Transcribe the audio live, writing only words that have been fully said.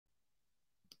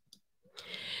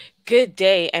Good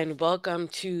day and welcome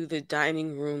to the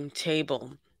dining room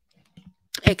table.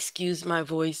 Excuse my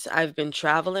voice. I've been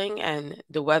traveling and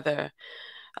the weather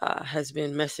has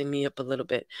been messing me up a little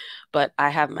bit. But I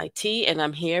have my tea and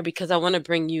I'm here because I want to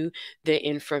bring you the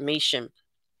information.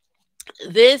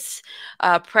 This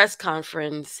press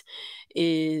conference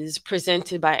is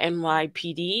presented by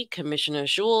NYPD Commissioner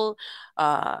Jewell.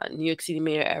 New York City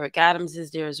Mayor Eric Adams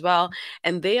is there as well.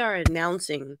 And they are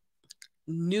announcing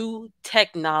new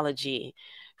technology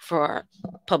for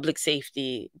public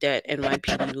safety that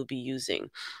NYPD will be using.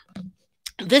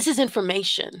 This is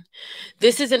information.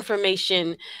 This is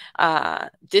information.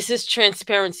 This is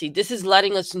transparency. This is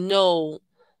letting us know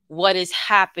what is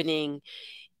happening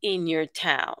in your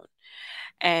town.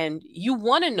 And you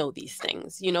want to know these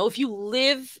things. You know, if you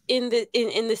live in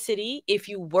the city, if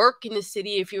you work in the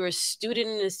city, if you're a student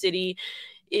in the city,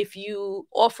 if you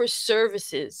offer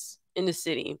services in the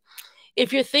city,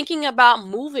 if you're thinking about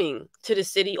moving to the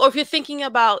city, or if you're thinking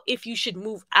about if you should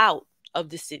move out of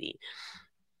the city,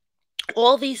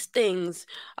 all these things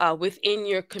within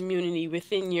your community,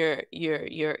 within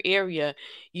your area,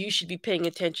 you should be paying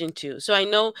attention to. So I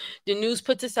know the news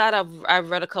puts us out. I've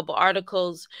read a couple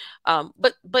articles,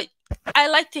 but I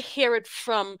like to hear it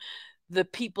from the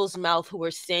people's mouth who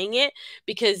are saying it,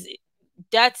 because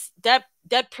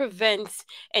that prevents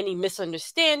any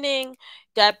misunderstanding.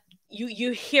 That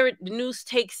you hear it, the news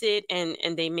takes it, and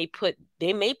they may put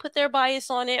their bias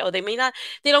on it, or they may not.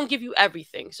 They don't give you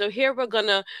everything. So here we're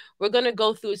gonna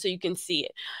go through it so you can see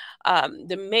it.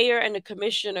 The mayor and the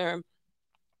commissioner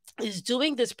is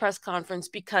doing this press conference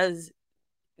because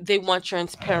they want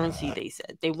transparency. They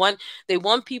said they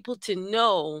want people to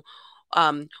know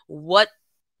what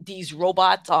these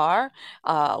robots are,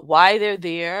 why they're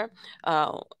there,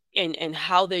 and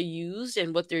how they're used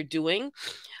and what they're doing.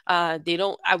 They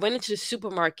don't. I went into the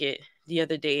supermarket the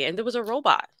other day and there was a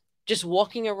robot just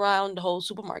walking around the whole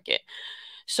supermarket.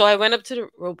 So I went up to the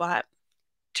robot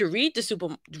to read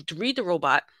the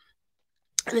robot,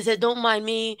 and they said, "Don't mind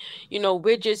me.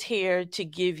 We're just here to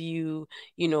give you,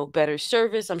 better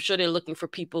service." I'm sure they're looking for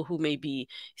people who may be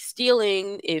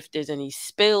stealing. If there's any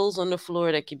spills on the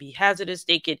floor that could be hazardous,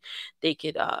 they could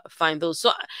find those.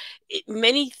 So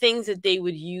many things that they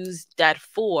would use that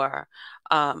for.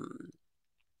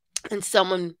 And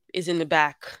someone is in the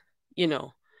back,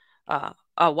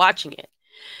 watching it.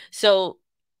 So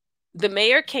the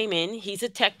mayor came in. He's a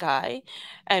tech guy,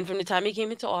 and from the time he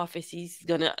came into office, he's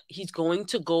going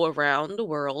to go around the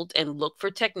world and look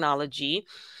for technology.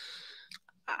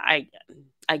 I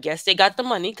I guess they got the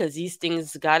money because these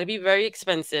things got to be very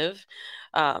expensive,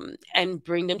 and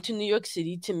bring them to New York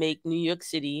City to make New York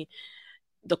City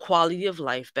the quality of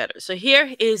life better. So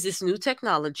here is this new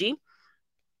technology.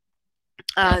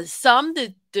 Some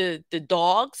the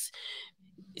dogs.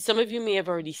 Some of you may have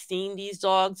already seen these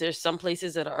dogs. There's some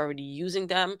places that are already using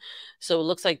them. So it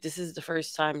looks like this is the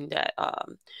first time that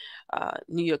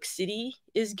New York City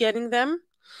is getting them.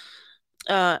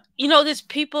 There's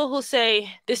people who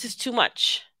say this is too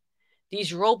much.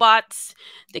 These robots,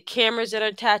 the cameras that are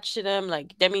attached to them,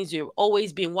 like that means you're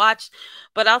always being watched.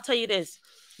 But I'll tell you this: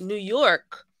 New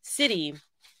York City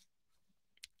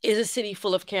is a city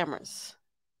full of cameras.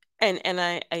 And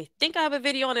I think I have a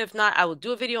video on it. If not, I will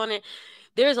do a video on it.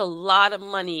 There's a lot of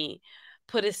money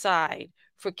put aside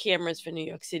for cameras for New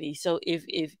York City. So if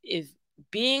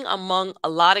being among a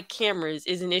lot of cameras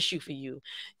is an issue for you,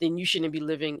 then you shouldn't be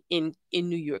living in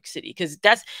New York City, because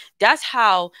that's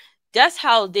how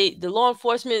the law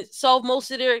enforcement solve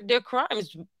most of their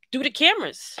crimes, through the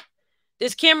cameras.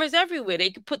 There's cameras everywhere.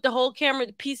 They could put the whole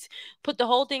put the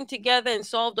whole thing together and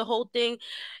solve the whole thing.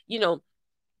 You know,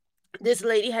 this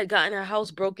lady had gotten her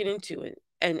house broken into,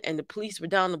 and the police were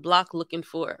down the block looking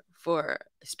for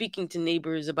speaking to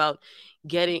neighbors about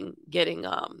getting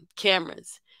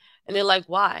cameras. And they're like,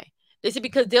 why? They said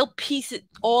because they'll piece it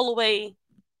all the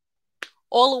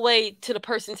way to the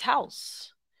person's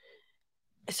house.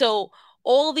 So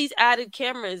all these added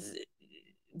cameras,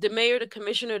 the mayor, the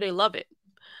commissioner, they love it.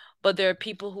 But there are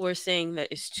people who are saying that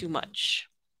it's too much,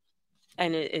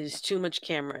 and it is too much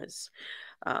cameras.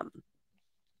 um,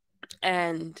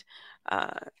 and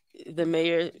uh, the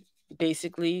mayor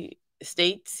basically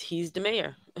states he's the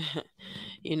mayor.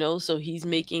 So he's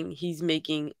making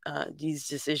these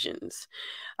decisions.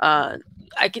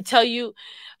 I could tell you,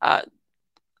 uh,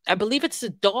 I believe it's a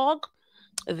dog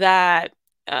that,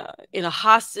 in a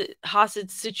hostage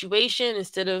situation,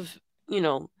 instead of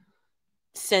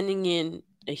sending in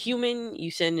a human, you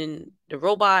send in the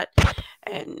robot,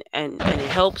 and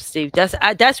it helps save.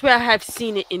 That's where I have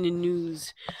seen it in the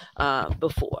news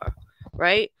before,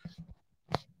 right?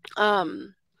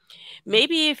 Um,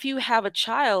 Maybe if you have a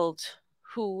child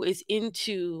who is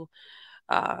into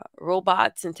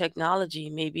robots and technology,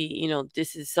 maybe,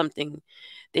 this is something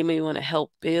they may want to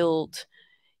help build,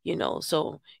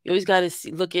 so you always got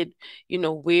to look at,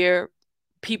 where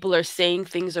people are saying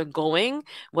things are going,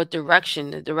 what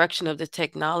direction, the direction of the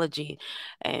technology.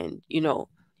 And,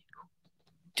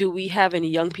 do we have any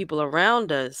young people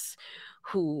around us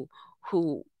who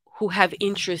who who have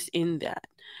interest in that?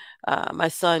 My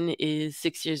son is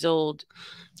 6 years old,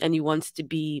 and he wants to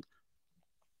be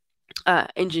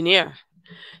engineer.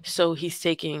 So he's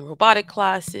taking robotic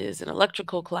classes and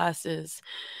electrical classes.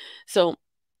 So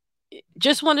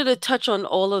just wanted to touch on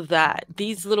all of that.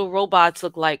 These little robots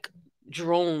look like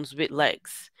drones with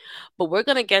legs. But we're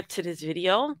going to get to this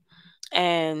video,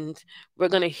 and we're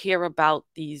going to hear about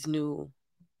these new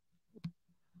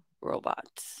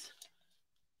robots.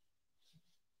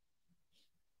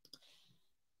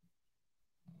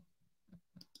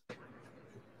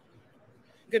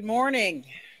 Good morning.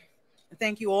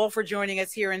 Thank you all for joining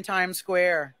us here in Times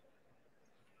Square.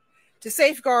 To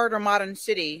safeguard our modern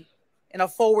city in a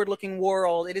forward-looking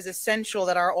world, it is essential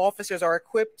that our officers are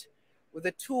equipped with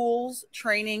the tools,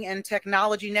 training, and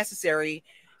technology necessary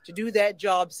to do that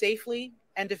job safely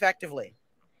and effectively.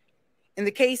 In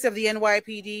the case of the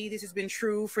NYPD, this has been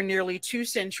true for nearly 2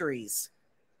 centuries.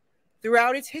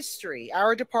 Throughout its history,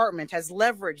 our department has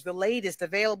leveraged the latest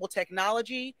available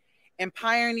technology and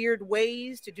pioneered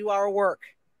ways to do our work.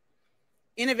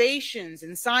 Innovations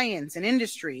in science and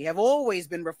industry have always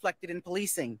been reflected in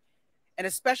policing, and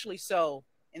especially so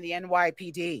in the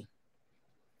NYPD.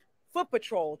 Foot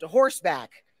patrol to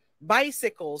horseback,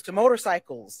 bicycles to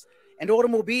motorcycles, and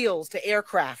automobiles to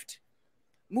aircraft.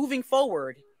 Moving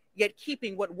forward, yet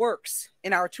keeping what works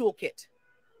in our toolkit.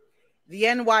 The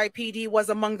NYPD was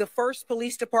among the first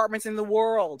police departments in the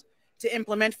world to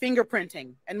implement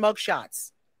fingerprinting and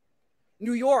mugshots.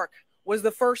 New York was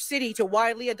the first city to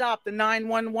widely adopt the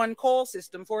 911 call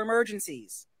system for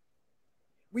emergencies.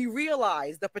 We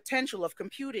realized the potential of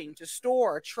computing to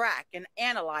store, track, and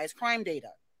analyze crime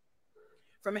data.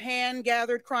 From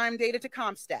hand-gathered crime data to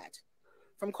CompStat,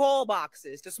 from call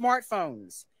boxes to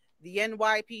smartphones, the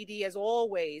NYPD has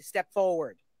always stepped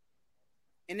forward.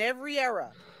 In every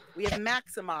era, we have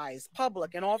maximized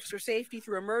public and officer safety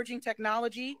through emerging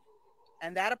technology,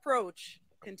 and that approach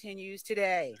continues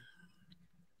today.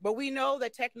 But we know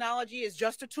that technology is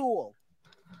just a tool,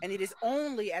 and it is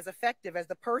only as effective as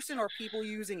the person or people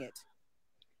using it.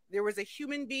 There is a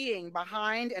human being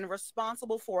behind and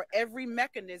responsible for every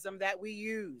mechanism that we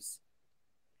use.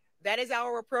 That is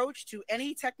our approach to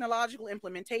any technological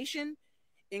implementation,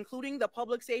 including the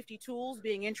public safety tools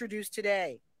being introduced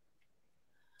today.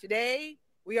 Today,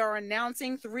 we are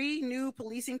announcing 3 new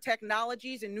policing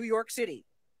technologies in New York City: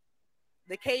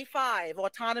 the K5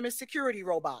 autonomous security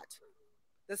robot,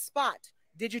 the Spot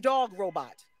DigiDog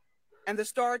robot, and the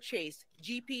Star Chase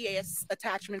GPS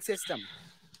attachment system.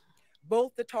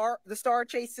 Both the Star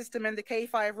Chase system and the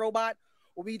K5 robot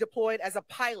will be deployed as a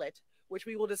pilot, which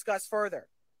we will discuss further.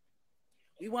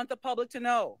 We want the public to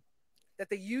know that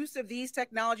the use of these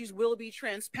technologies will be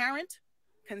transparent,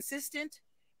 consistent,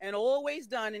 and always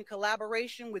done in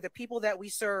collaboration with the people that we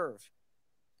serve.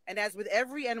 And as with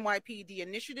every NYPD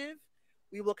initiative,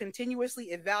 we will continuously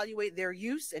evaluate their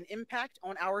use and impact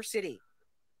on our city.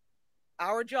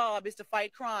 Our job is to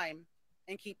fight crime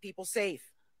and keep people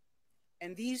safe.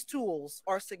 And these tools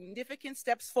are significant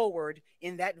steps forward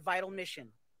in that vital mission.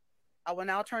 I will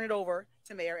now turn it over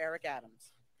to Mayor Eric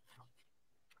Adams.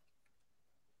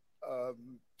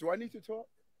 Do I need to talk?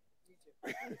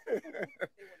 I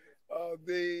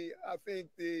think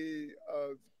the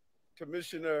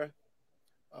commissioner,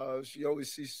 she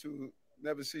always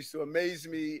never cease to amaze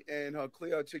me in her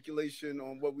clear articulation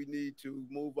on what we need to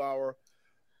move our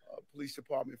police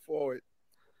department forward.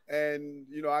 And,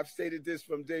 I've stated this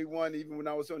from day one, even when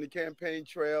I was on the campaign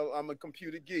trail, I'm a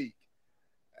computer geek.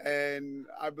 And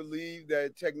I believe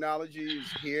that technology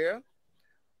is here.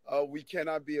 We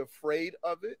cannot be afraid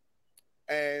of it.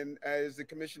 And as the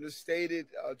commissioner stated,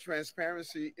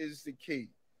 transparency is the key.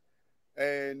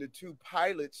 And the 2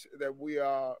 pilots that we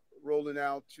are rolling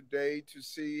out today to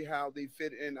see how they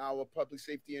fit in our public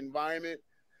safety environment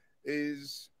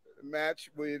is matched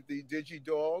with the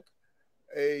DigiDog,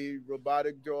 a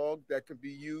robotic dog that could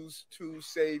be used to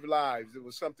save lives. It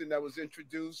was something that was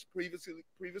introduced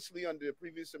previously under the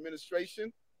previous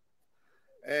administration,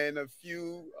 and a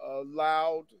few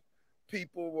loud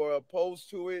people were opposed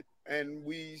to it, and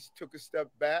we took a step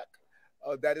back.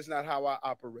 That is not how I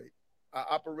operate. I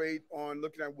operate on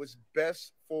looking at what's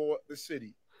best for the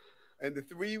city. And the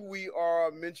 3 we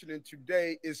are mentioning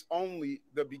today is only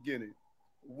the beginning.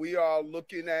 We are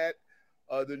looking at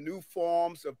the new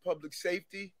forms of public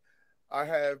safety. I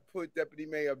have put Deputy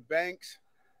Mayor Banks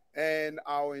and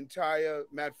our entire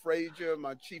Matt Frazier,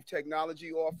 my chief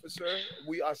technology officer.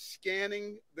 We are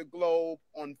scanning the globe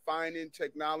on finding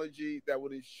technology that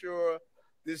would ensure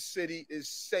this city is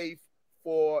safe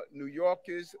for New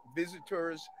Yorkers,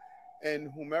 visitors, and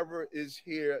whomever is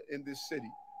here in this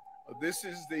city. This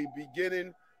is the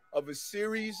beginning of a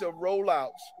series of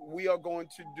rollouts we are going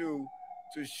to do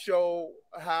to show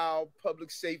how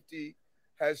public safety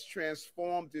has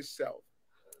transformed itself.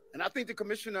 And I think the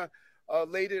commissioner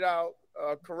laid it out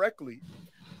correctly.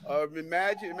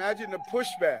 Imagine the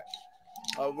pushback.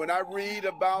 When I read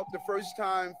about the first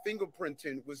time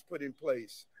fingerprinting was put in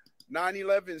place,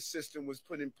 9/11 system was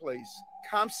put in place,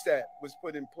 CompStat was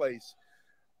put in place.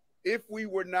 If we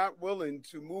were not willing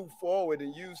to move forward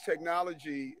and use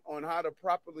technology on how to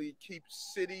properly keep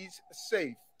cities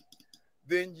safe,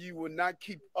 then you will not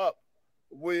keep up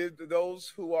with those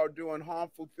who are doing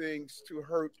harmful things to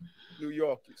hurt New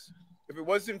Yorkers. If it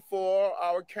wasn't for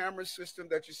our camera system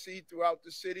that you see throughout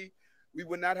the city, we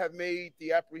would not have made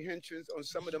the apprehensions on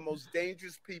some of the most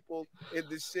dangerous people in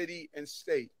the city and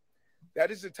state.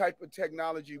 That is the type of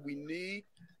technology we need.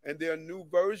 And there are new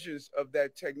versions of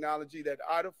that technology that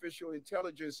artificial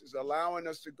intelligence is allowing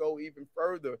us to go even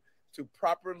further to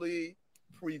properly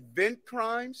prevent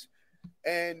crimes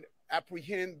and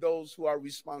apprehend those who are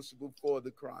responsible for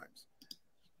the crimes.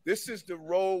 This is the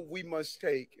role we must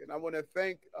take. And I want to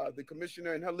thank the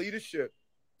commissioner and her leadership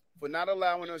for not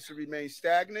allowing us to remain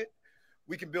stagnant.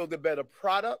 We can build a better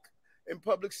product in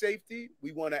public safety.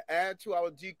 We want to add to our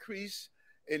decrease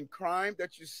in crime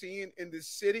that you're seeing in this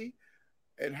city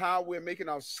and how we're making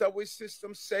our subway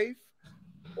system safe.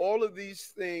 All of these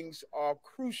things are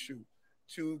crucial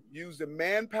to use the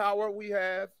manpower we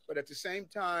have, but at the same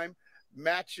time,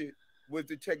 match it with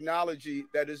the technology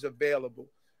that is available.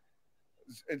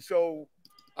 And so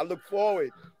I look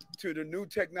forward to the new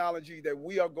technology that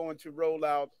we are going to roll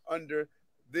out under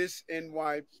this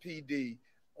NYPD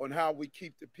on how we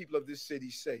keep the people of this city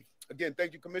safe. Again,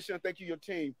 thank you, Commissioner. Thank you, your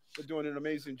team, for doing an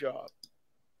amazing job.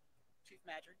 Chief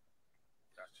Madry.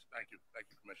 Yes, thank you. Thank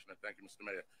you, Commissioner. Thank you, Mr.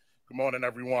 Mayor. Good morning,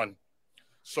 everyone.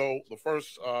 So the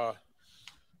first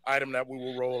item that we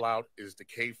will roll out is the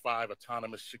K5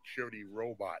 autonomous security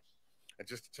robot. And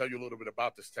just to tell you a little bit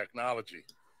about this technology,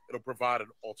 it'll provide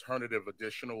an alternative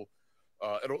additional,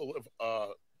 it'll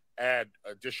add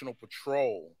additional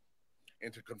patrol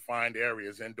into confined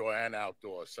areas, indoor and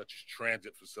outdoor, such as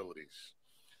transit facilities.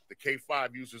 The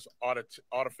K5 uses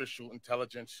artificial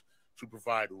intelligence to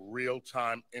provide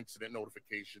real-time incident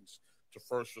notifications to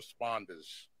first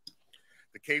responders.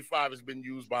 The K5 has been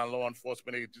used by law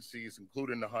enforcement agencies,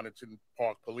 including the Huntington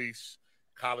Park Police,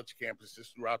 college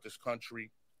campuses throughout this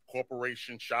country,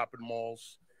 corporations, shopping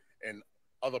malls, and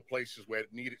other places where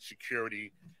it needed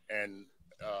security and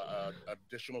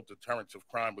additional deterrence of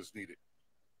crime was needed.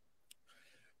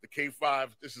 The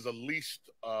K5, this is a leased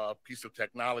piece of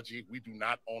technology. We do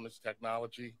not own this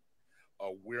technology.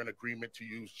 We're in agreement to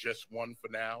use just one for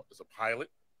now as a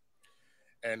pilot.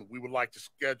 And we would like to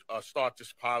start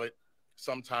this pilot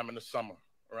sometime in the summer,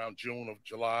 around June or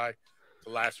July, to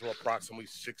last for approximately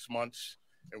 6 months.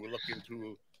 And we're looking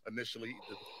to initially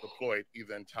deploy it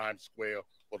either in Times Square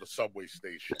or the subway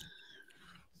station.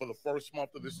 For the first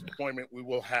month of this deployment, we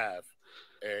will have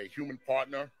a human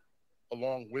partner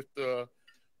along with the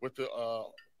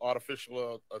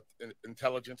artificial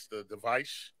intelligence, the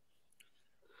device.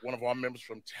 One of our members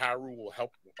from TARU will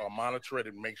help monitor it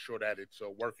and make sure that it's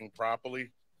working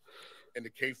properly. And the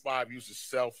K5 uses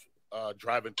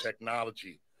self-driving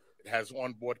technology. It has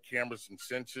onboard cameras and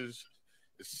sensors.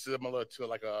 It's similar to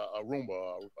like a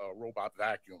Roomba, a robot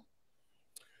vacuum.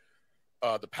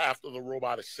 The path of the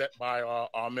robot is set by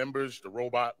our members. The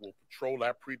robot will patrol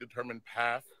that predetermined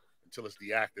path until it's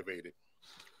deactivated.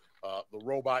 The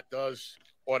robot does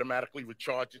automatically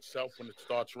recharge itself when it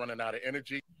starts running out of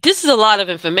energy. This is a lot of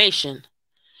information.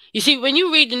 You see, when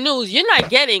you read the news, you're not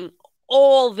getting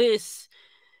all this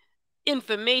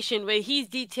information where he's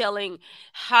detailing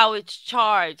how it's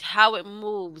charged, how it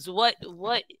moves, what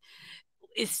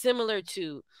is similar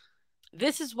to.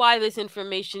 This is why this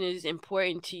information is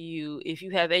important to you. If you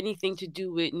have anything to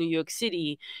do with New York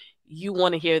City, you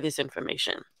want to hear this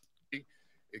information.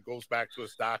 It goes back to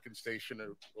its docking station.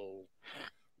 It will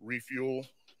refuel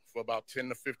for about 10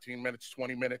 to 15 minutes,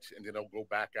 20 minutes, and then it'll go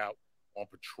back out on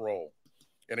patrol.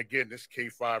 And again, this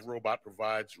K5 robot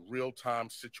provides real-time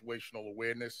situational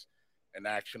awareness and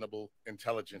actionable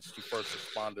intelligence to first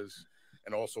responders,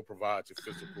 and also provides a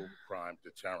physical crime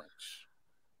deterrence.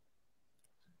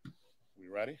 We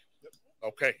ready? Yep.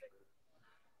 Okay.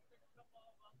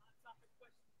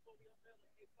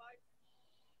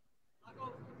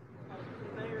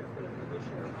 Mayor, for the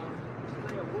commissioner,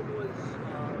 Mayor, what was,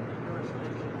 in your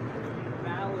estimation,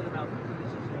 valid about the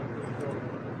criticism of the bill a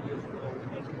couple of years ago,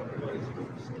 and what was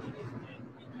overstated and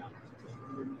invalid?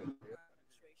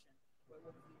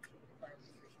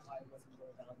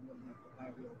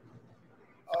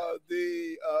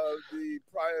 The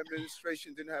prior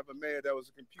administration didn't have a mayor that was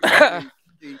a computer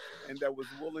geek and that was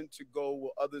willing to go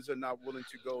where others are not willing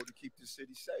to go to keep the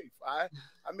city safe. I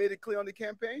made it clear on the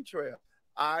campaign trail.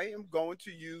 I am going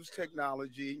to use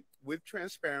technology with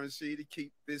transparency to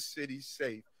keep this city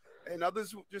safe. And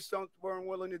others just weren't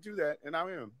willing to do that, and I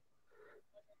am.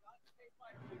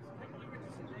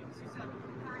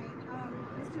 Hi,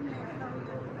 Mr. Mayor, how are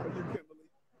How are you? you, Kimberly?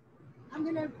 I'm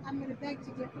gonna beg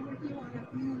to differ with you on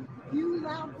a few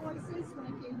loud voices when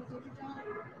it came to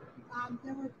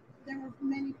Digidon. There were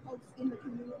many folks in the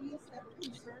communities that were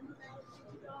concerned about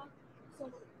Digidon. So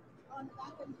on the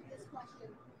back of this question,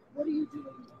 what are you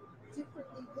doing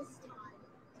differently this time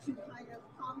to kind of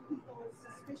calm people's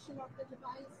suspicion of the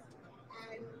device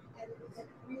and and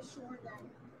reassure them,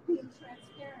 being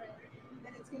transparent,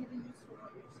 that it's going to be useful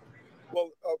for you?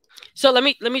 Well, So let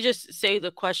me just say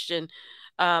the question.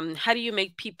 How do you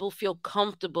make people feel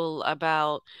comfortable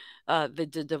about the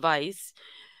device?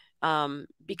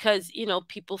 Because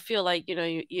people feel like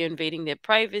you're invading their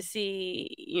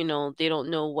privacy. They don't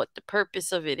know what the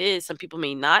purpose of it is. Some people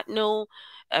may not know,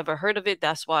 ever heard of it.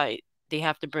 That's why they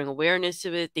have to bring awareness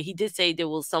to it. He did say there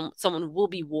will someone will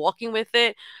be walking with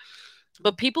it,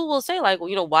 but people will say like,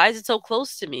 well, why is it so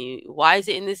close to me? Why is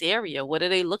it in this area? What are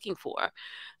they looking for?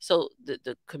 So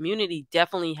the community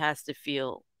definitely has to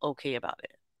feel okay about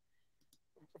it.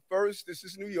 first, this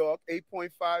is New York,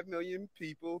 8.5 million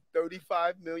people,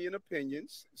 35 million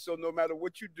opinions. So no matter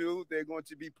what you do, there are going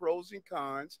to be pros and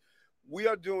cons. We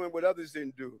are doing what others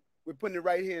didn't do. We're putting it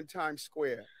right here in Times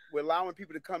Square. We're allowing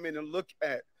people to come in and look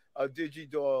at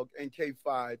DigiDog and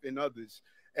K5 and others.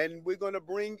 And we're going to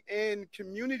bring in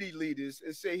community leaders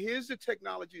and say, here's the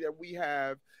technology that we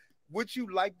have. Would you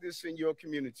like this in your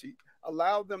community?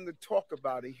 Allow them to talk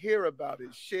about it, hear about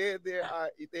it, share their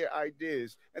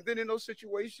ideas. And then in those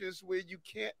situations where you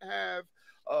can't have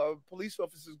police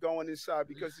officers going inside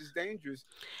because it's dangerous.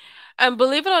 And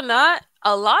believe it or not,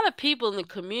 a lot of people in the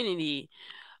community,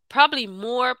 probably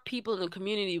more people in the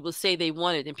community, will say they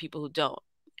want it than people who don't.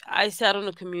 I sat on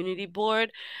a community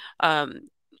board. Um,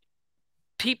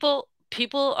 people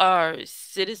are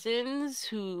citizens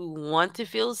who want to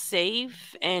feel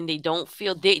safe, and they don't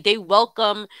feel they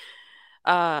welcome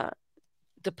uh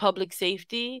the public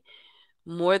safety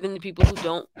more than the people who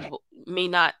don't, may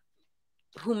not,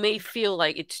 who may feel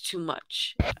like it's too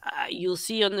much. You'll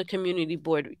see on the community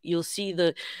board, you'll see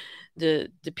the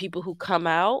people who come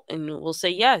out and will say,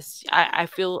 yes, I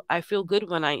feel good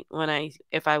when I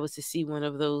if I was to see one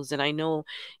of those, and I know,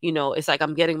 it's like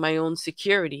I'm getting my own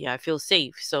security. I feel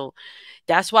safe. So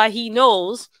that's why he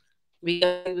knows,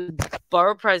 because he was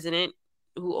borough president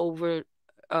who over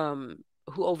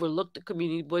who overlooked the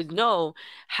community, would know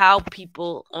how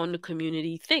people on the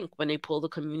community think when they pull the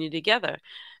community together.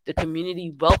 The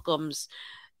community welcomes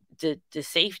the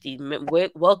safety,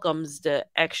 welcomes the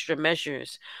extra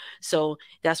measures. So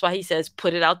that's why he says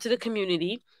put it out to the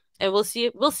community, and we'll see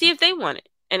if they want it.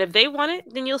 And if they want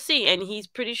it, then you'll see. And he's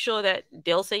pretty sure that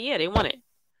they'll say, yeah, they want it.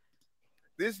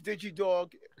 This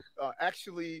DigiDog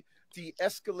actually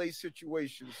de-escalate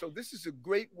situations. So this is a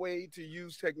great way to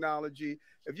use technology.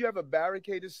 If you have a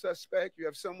barricaded suspect, you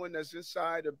have someone that's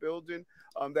inside a building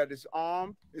that is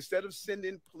armed. Instead of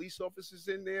sending police officers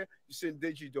in there, you send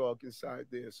DigiDog inside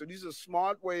there. So these are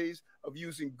smart ways of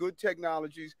using good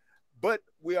technologies, but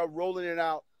we are rolling it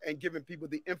out and giving people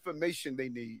the information they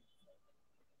need.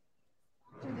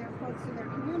 To their folks in their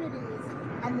communities,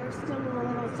 and they're still a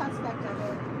little suspect of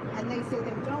it, and they say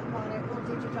they don't want it, will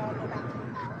Digidog go back to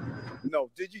the power?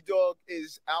 No, DigiDog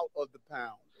is out of the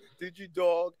pound.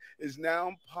 DigiDog is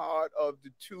now part of the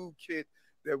toolkit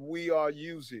that we are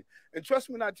using. And trust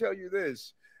me when I tell you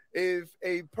this, if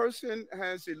a person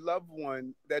has a loved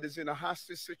one that is in a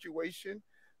hostage situation,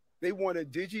 they want a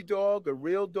DigiDog, a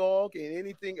real dog, and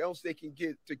anything else they can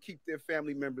get to keep their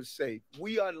family members safe.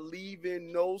 We are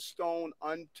leaving no stone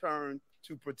unturned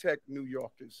to protect New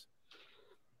Yorkers.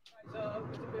 So,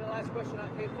 this will be the last question on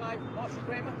K5. Marshall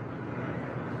Kramer.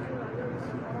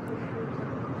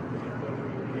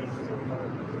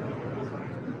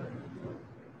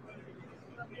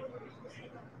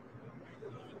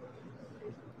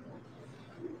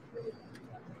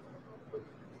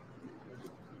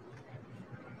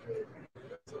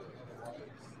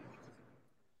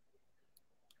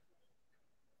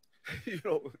 you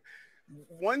know,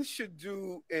 one should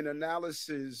do an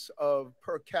analysis of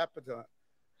per capita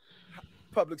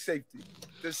public safety.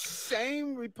 The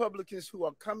same Republicans who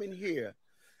are coming here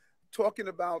talking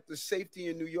about the safety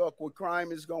in New York where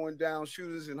crime is going down,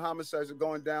 shooters and homicides are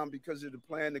going down because of the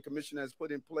plan the commission has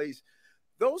put in place,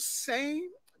 those same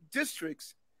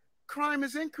districts, crime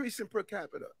is increasing per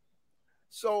capita.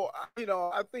 So,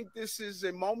 I think this is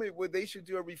a moment where they should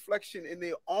do a reflection in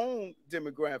their own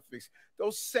demographics.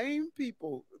 Those same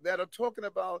people that are talking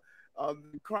about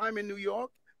crime in New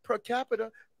York per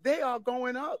capita, they are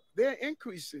going up. They're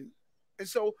increasing. And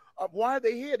so why are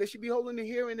they here? They should be holding a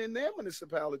hearing in their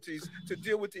municipalities to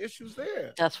deal with the issues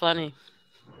there. That's funny.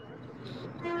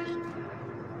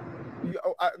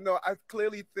 I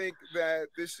clearly think that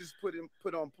this is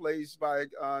put on place by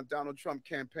Donald Trump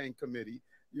campaign committee.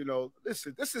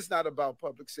 Listen, this is not about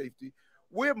public safety.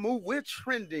 We're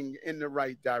trending in the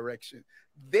right direction.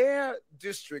 Their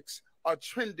districts are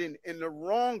trending in the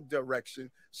wrong direction.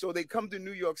 So they come to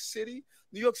New York City.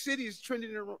 New York City is trending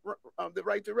in the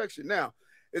right direction. Now,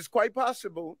 it's quite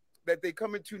possible that they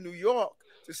come into New York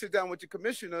to sit down with the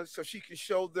commissioner so she can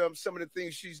show them some of the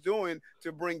things she's doing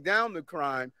to bring down the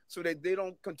crime so that they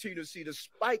don't continue to see the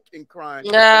spike in crime.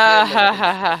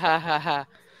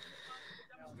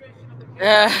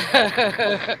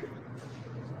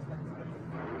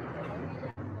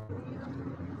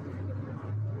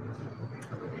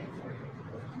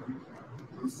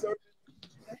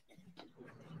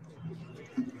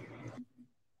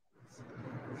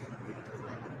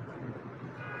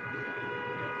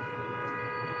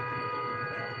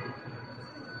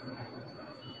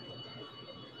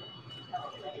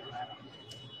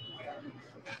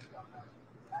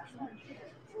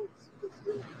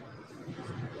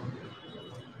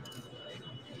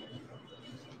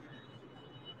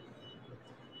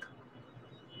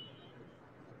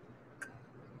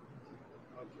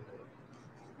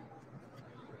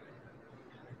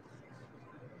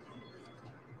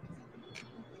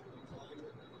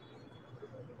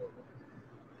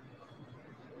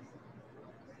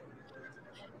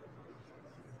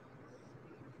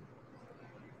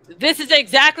 This is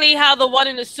exactly how the one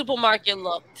in the supermarket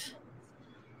looked.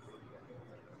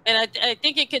 And I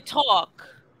think it could talk.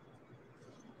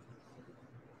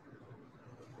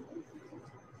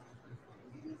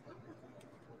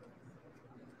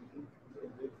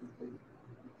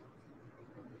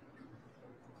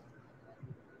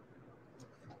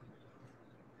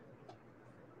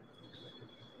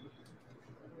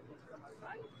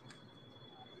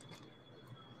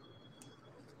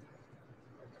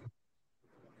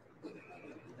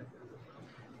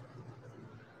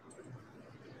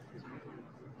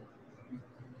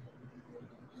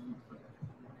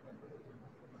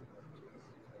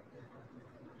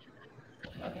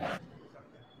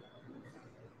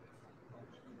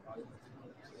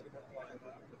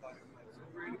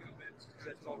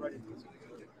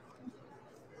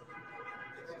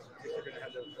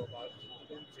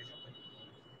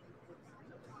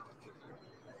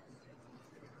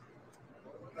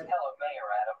 Hello, Mayor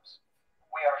Adams.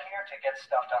 We are here to get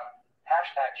stuff done.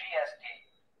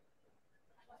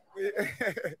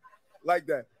 #GSD. Like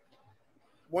that.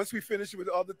 Once we finish with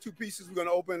the other two pieces, we're going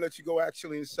to open and let you go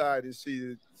actually inside and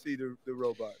see the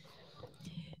robot.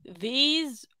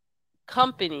 These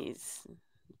companies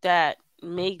that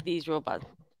make these robots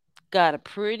got a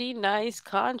pretty nice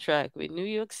contract with New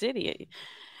York City.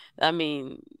 I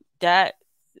mean, that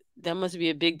must be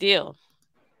a big deal.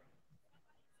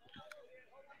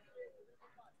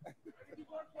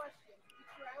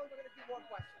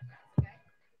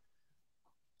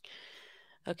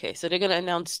 Okay, so they're going to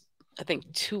announce, I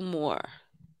think, 2 more.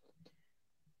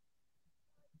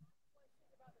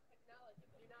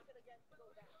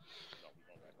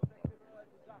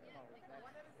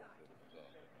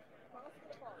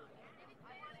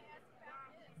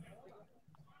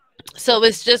 So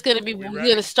it's just going to be, we're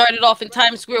going to start it off in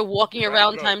Times Square, walking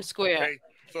around Times Square. Okay,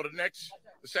 so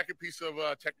the second piece of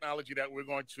technology that we're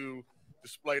going to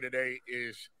display today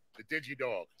is the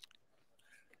DigiDog.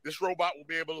 This robot will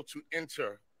be able to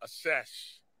enter,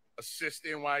 assess, assist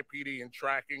NYPD in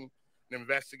tracking and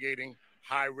investigating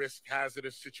high-risk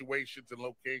hazardous situations and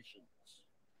locations.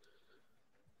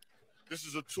 This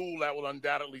is a tool that will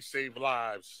undoubtedly save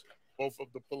lives, both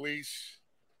of the police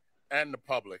and the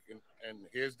public. And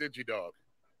here's DigiDog.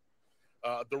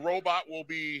 The robot will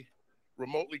be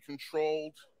remotely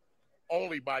controlled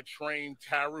only by trained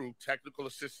TARU, Technical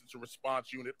Assistance and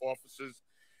Response Unit officers,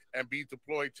 and be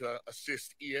deployed to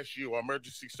assist ESU,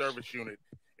 Emergency Service Unit,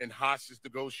 in hostage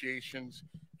negotiations,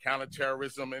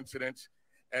 counterterrorism incidents,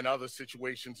 and other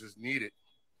situations as needed.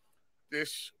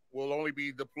 This will only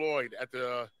be deployed at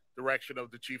the direction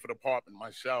of the chief of department,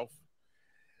 myself.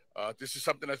 This is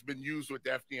something that's been used with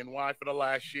the FDNY for the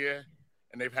last year,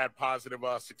 and they've had positive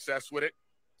success with it.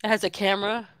 It has a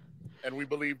camera. And we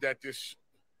believe that this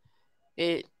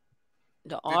the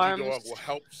DigiDog arms will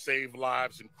help save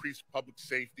lives, increase public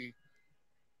safety,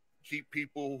 keep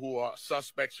people who are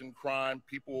suspects in crime,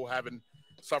 people who haven't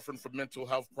suffering from mental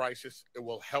health crisis. It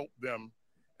will help them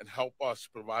and help us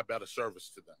provide better service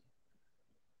to them.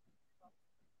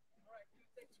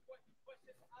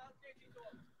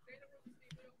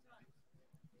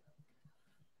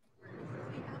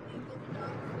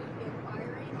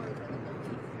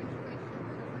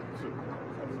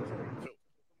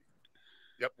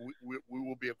 Yep, we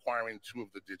will be acquiring 2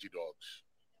 of the DigiDogs.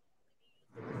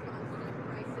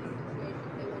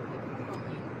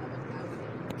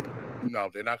 No,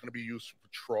 they're not going to be used for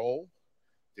patrol.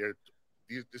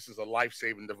 This is a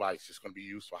life-saving device. It's going to be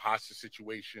used for hostage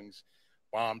situations,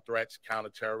 bomb threats,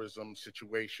 counterterrorism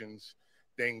situations,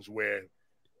 things where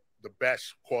the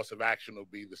best course of action will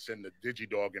be to send the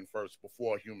DigiDog in first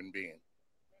before a human being.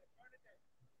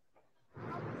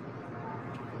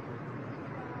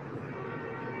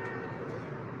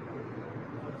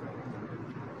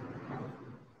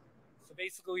 So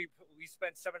basically, we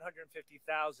spent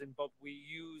 $750,000, but we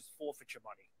used forfeiture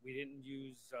money. We didn't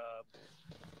use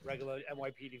regular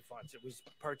NYPD funds. It was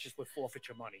purchased with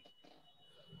forfeiture money.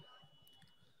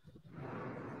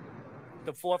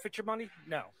 The forfeiture money?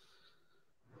 No.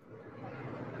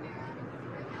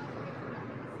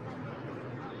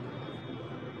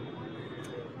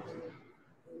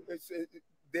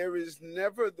 There is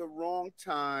never the wrong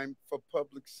time for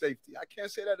public safety. I can't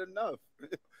say that enough.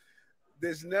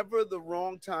 There's never the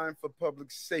wrong time for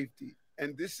public safety.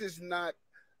 And this is not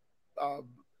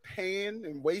paying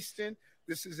and wasting.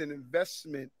 This is an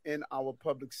investment in our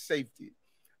public safety.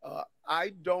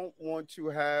 I don't want to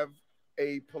have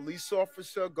a police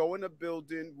officer go in a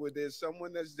building where there's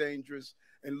someone that's dangerous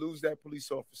and lose that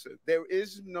police officer. There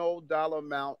is no dollar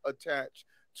amount attached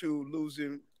to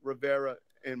losing Rivera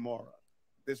and Mora.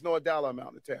 There's no dollar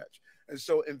amount attached. And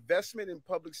so investment in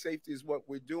public safety is what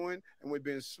we're doing, and we're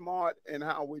being smart in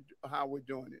how we're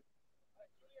doing it.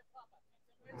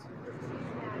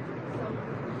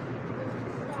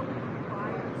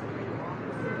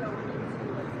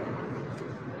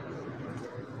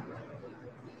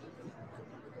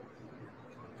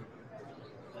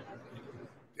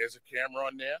 There's a camera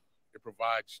on there. It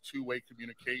provides two-way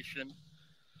communication.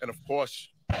 And of course,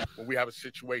 when we have a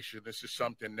situation, this is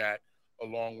something that,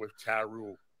 along with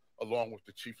Taru, along with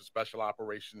the Chief of Special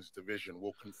Operations Division,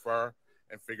 will confer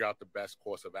and figure out the best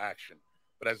course of action.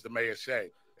 But as the mayor said,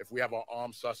 if we have an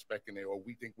armed suspect in there, or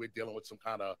we think we're dealing with some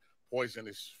kind of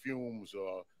poisonous fumes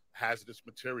or hazardous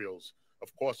materials,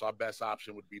 of course, our best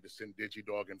option would be to send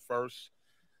DigiDog in first,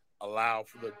 allow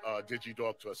for the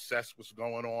DigiDog to assess what's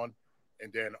going on,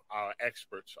 and then our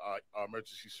experts, our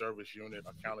emergency service unit,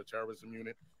 our counterterrorism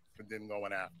unit, can then go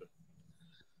in after.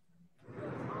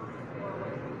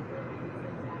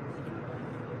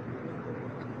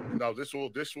 No, this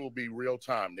will be real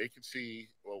time. They can see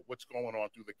what's going on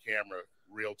through the camera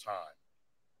real time.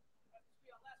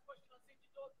 Last question on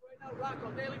safety dogs right now, Rocco,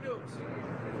 Daily News.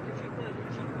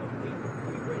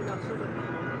 We bring up so many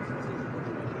instances in which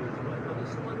we choose, but there's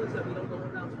some others that we don't know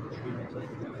about to the treatment.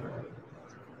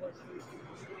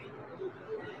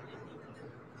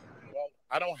 Well,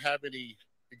 I don't have any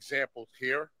examples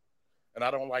here, and I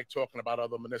don't like talking about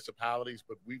other municipalities,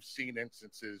 but we've seen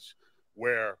instances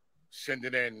where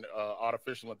sending in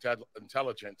artificial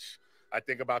intelligence. I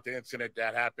think about the incident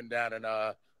that happened down in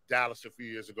Dallas a few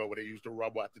years ago where they used a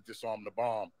robot to disarm the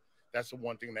bomb. That's the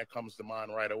one thing that comes to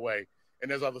mind right away. And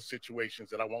there's other situations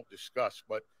that I won't discuss,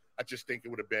 but I just think it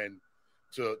would have been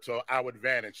to our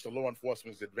advantage, to law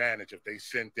enforcement's advantage, if they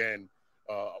sent in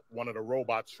one of the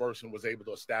robots first and was able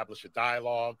to establish a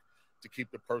dialogue to keep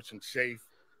the person safe.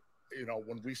 You know,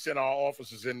 when we send our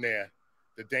officers in there,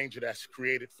 the danger that's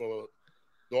created for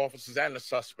the officers and the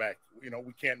suspect, you know,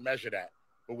 we can't measure that.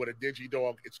 But with a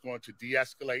DigiDog, it's going to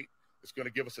de-escalate. It's going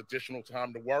to give us additional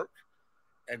time to work,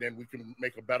 and then we can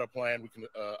make a better plan. We can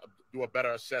do a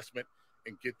better assessment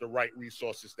and get the right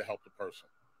resources to help the person.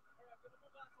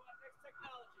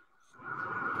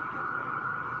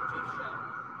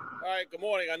 All right, good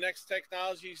morning. Our next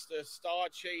technology is the Star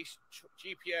Chase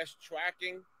GPS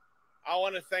tracking. I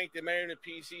want to thank the mayor and the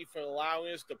PC for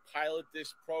allowing us to pilot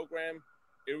this program.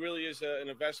 It really is an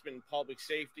investment in public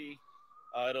safety.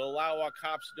 It'll allow our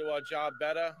cops to do our job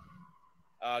better,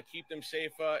 keep them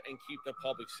safer, and keep the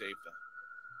public safer.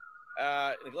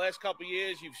 In the last couple of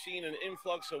years, you've seen an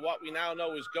influx of what we now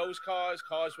know as ghost cars,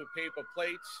 cars with paper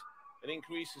plates. an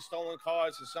increase in stolen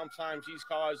cars, and sometimes these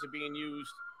cars are being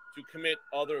used to commit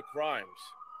other crimes.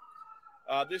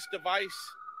 This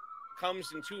device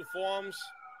comes in two forms.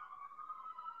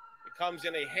 It comes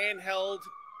in a handheld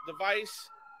device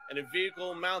and a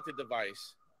vehicle-mounted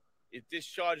device. It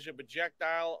discharges a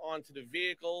projectile onto the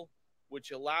vehicle,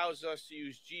 which allows us to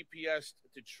use GPS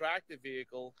to track the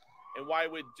vehicle. And while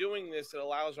we're doing this, it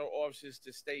allows our officers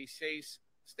to stay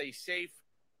safe,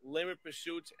 limit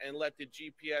pursuits, and let the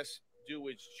GPS do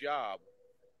its job.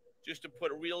 Just to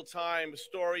put a real-time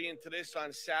story into this,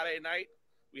 on Saturday night,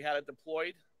 we had it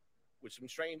deployed with some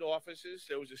trained officers.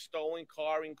 There was a stolen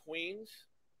car in Queens.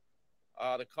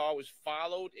 The car was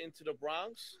followed into the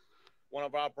Bronx. One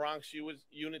of our Bronx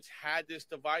units had this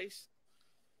device.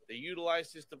 They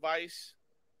utilized this device.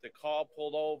 The car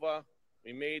pulled over.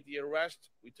 We made the arrest.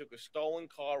 We took a stolen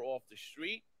car off the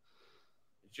street.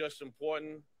 It's just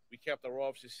important. We kept our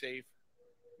officers safe,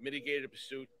 mitigated the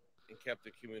pursuit, and kept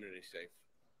the community safe.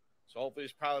 So hopefully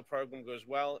this pilot program goes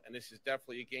well, and this is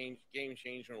definitely a game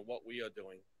changer in what we are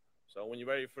doing. So when you're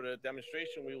ready for the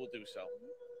demonstration, we will do so.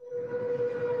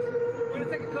 We're going to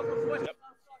take a couple of questions. Yep.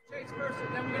 Chase first,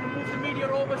 and then we're going to move the media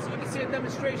over so you can see a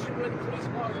demonstration with the police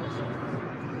cars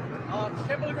also.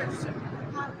 Kimberly Richardson.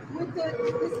 With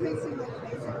this may seem like a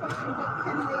basic question, but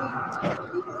can the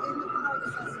people in the car,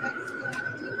 the suspects, still take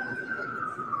off the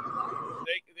lights?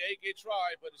 They get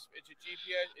tried, but it's a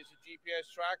GPS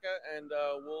tracker, and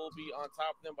we'll be on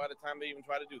top of them by the time they even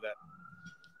try to do that.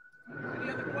 Any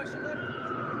other question left?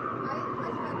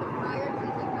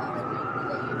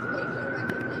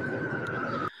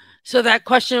 So that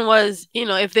question was,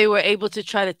 if they were able to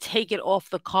try to take it off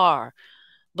the car,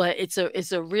 but it's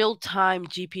a real-time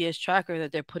GPS tracker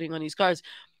that they're putting on these cars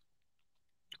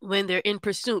when they're in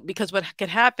pursuit. Because what could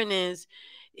happen is,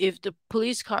 if the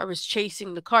police car is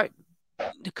chasing the car,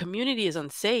 the community is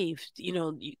unsafe.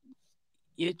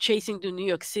 You're chasing through New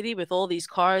York City with all these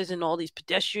cars and all these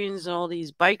pedestrians and all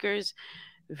these bikers.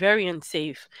 Very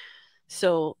unsafe.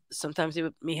 So sometimes they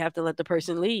may have to let the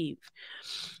person leave.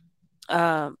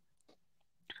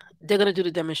 They're going to do the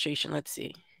demonstration. Let's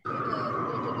see. We are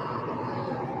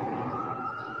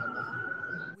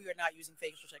not using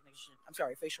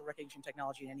facial recognition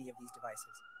technology in any of these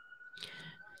devices.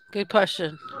 Good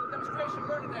question. Demonstration,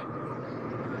 Bernadette.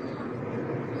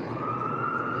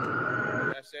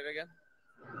 Say it again.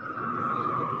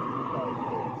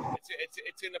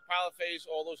 It's in the pilot phase.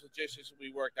 All those logistics will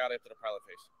be worked out after the pilot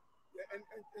phase. Yeah, and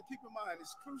keep in mind,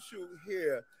 it's crucial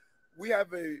here. We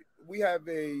have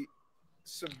a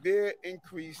severe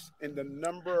increase in the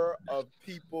number of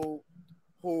people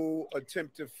who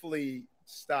attempt to flee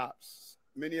stops.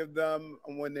 Many of them,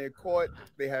 when they're caught,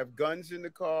 they have guns in the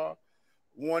car,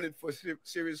 wanted for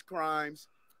serious crimes.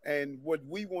 And what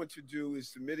we want to do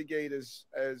is to mitigate as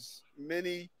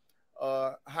many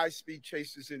high-speed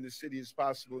chases in the city as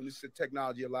possible. And this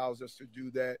technology allows us to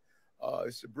do that.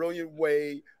 It's a brilliant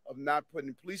way of not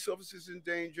putting police officers in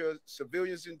danger,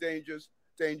 civilians in danger,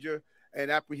 and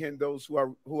apprehend those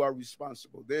who are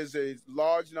responsible. There's a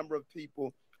large number of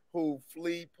people who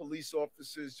flee police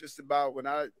officers. Just about when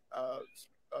I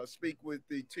speak with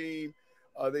the team,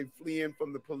 they flee in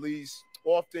from the police.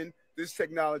 Often, this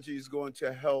technology is going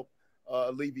to help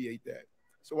alleviate that.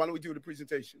 So why don't we do the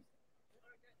presentation?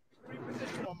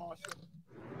 Come on, Marshall.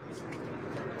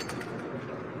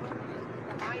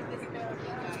 I'm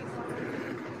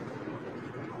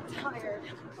tired.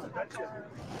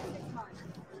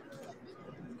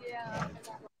 Yeah.